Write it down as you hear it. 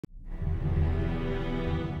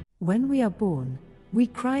When we are born, we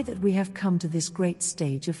cry that we have come to this great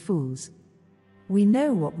stage of fools. We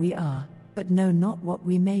know what we are, but know not what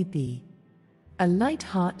we may be. A light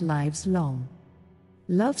heart lives long.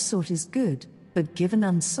 Love sought is good, but given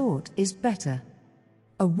unsought is better.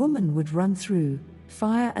 A woman would run through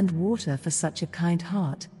fire and water for such a kind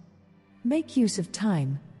heart. Make use of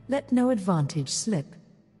time, let no advantage slip.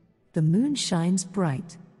 The moon shines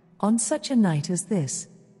bright on such a night as this.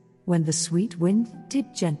 When the sweet wind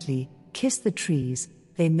did gently kiss the trees,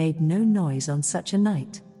 they made no noise on such a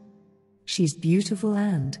night. She's beautiful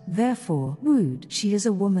and, therefore, wooed. She is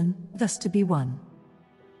a woman, thus to be won.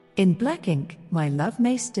 In black ink, my love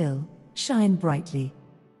may still shine brightly.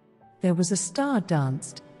 There was a star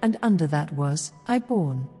danced, and under that was I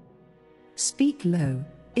born. Speak low,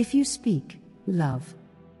 if you speak, love.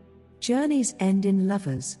 Journeys end in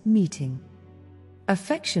lovers meeting.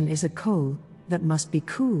 Affection is a coal that must be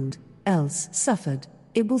cooled, else suffered,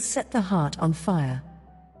 it will set the heart on fire.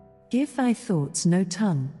 Give thy thoughts no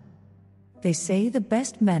tongue. They say the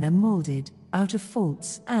best men are molded out of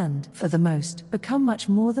faults and, for the most, become much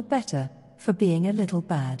more the better for being a little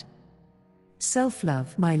bad.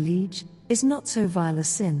 Self-love, my liege, is not so vile a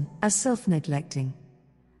sin as self-neglecting.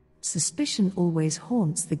 Suspicion always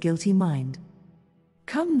haunts the guilty mind.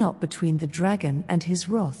 Come not between the dragon and his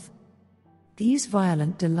wrath. These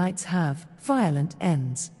violent delights have violent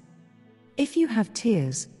ends. If you have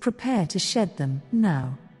tears, prepare to shed them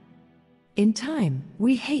now. In time,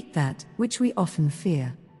 we hate that which we often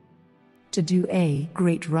fear. To do a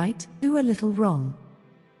great right, do a little wrong.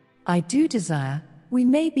 I do desire, we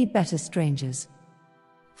may be better strangers.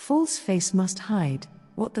 False face must hide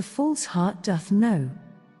what the false heart doth know.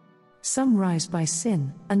 Some rise by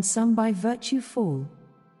sin, and some by virtue fall.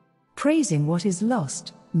 Praising what is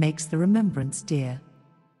lost makes the remembrance dear.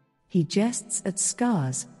 He jests at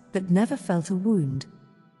scars that never felt a wound.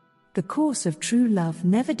 The course of true love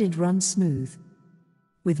never did run smooth.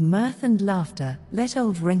 With mirth and laughter let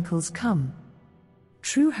old wrinkles come.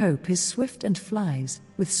 True hope is swift and flies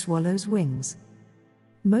with swallows' wings.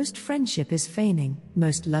 Most friendship is feigning,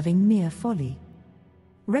 most loving mere folly.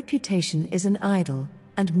 Reputation is an idol,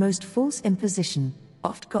 and most false imposition,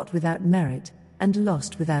 oft got without merit, and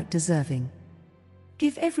lost without deserving.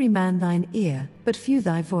 Give every man thine ear, but few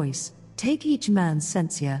thy voice, take each man's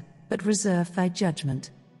censure, but reserve thy judgment.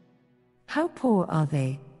 How poor are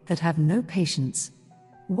they that have no patience!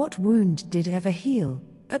 What wound did ever heal,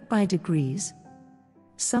 but by degrees?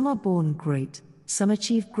 Some are born great, some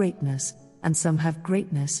achieve greatness, and some have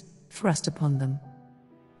greatness thrust upon them.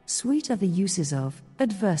 Sweet are the uses of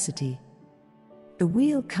adversity. The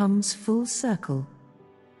wheel comes full circle.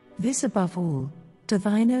 This above all, to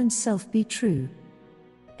thine own self be true.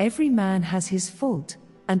 Every man has his fault,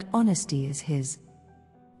 and honesty is his.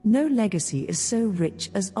 No legacy is so rich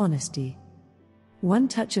as honesty. One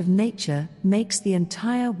touch of nature makes the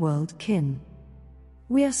entire world kin.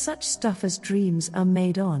 We are such stuff as dreams are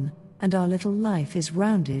made on, and our little life is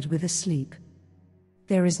rounded with a sleep.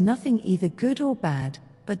 There is nothing either good or bad,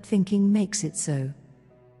 but thinking makes it so.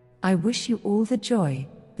 I wish you all the joy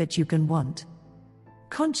that you can want.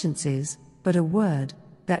 Conscience is but a word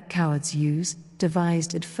that cowards use,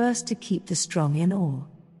 devised at first to keep the strong in awe.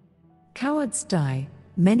 Cowards die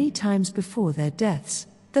many times before their deaths,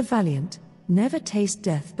 the valiant never taste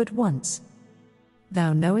death but once.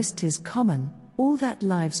 Thou knowest 'tis common, all that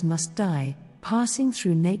lives must die, passing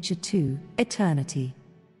through nature to eternity.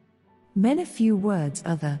 Men of few words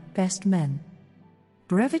are the best men.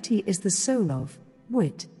 Brevity is the soul of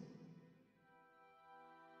wit.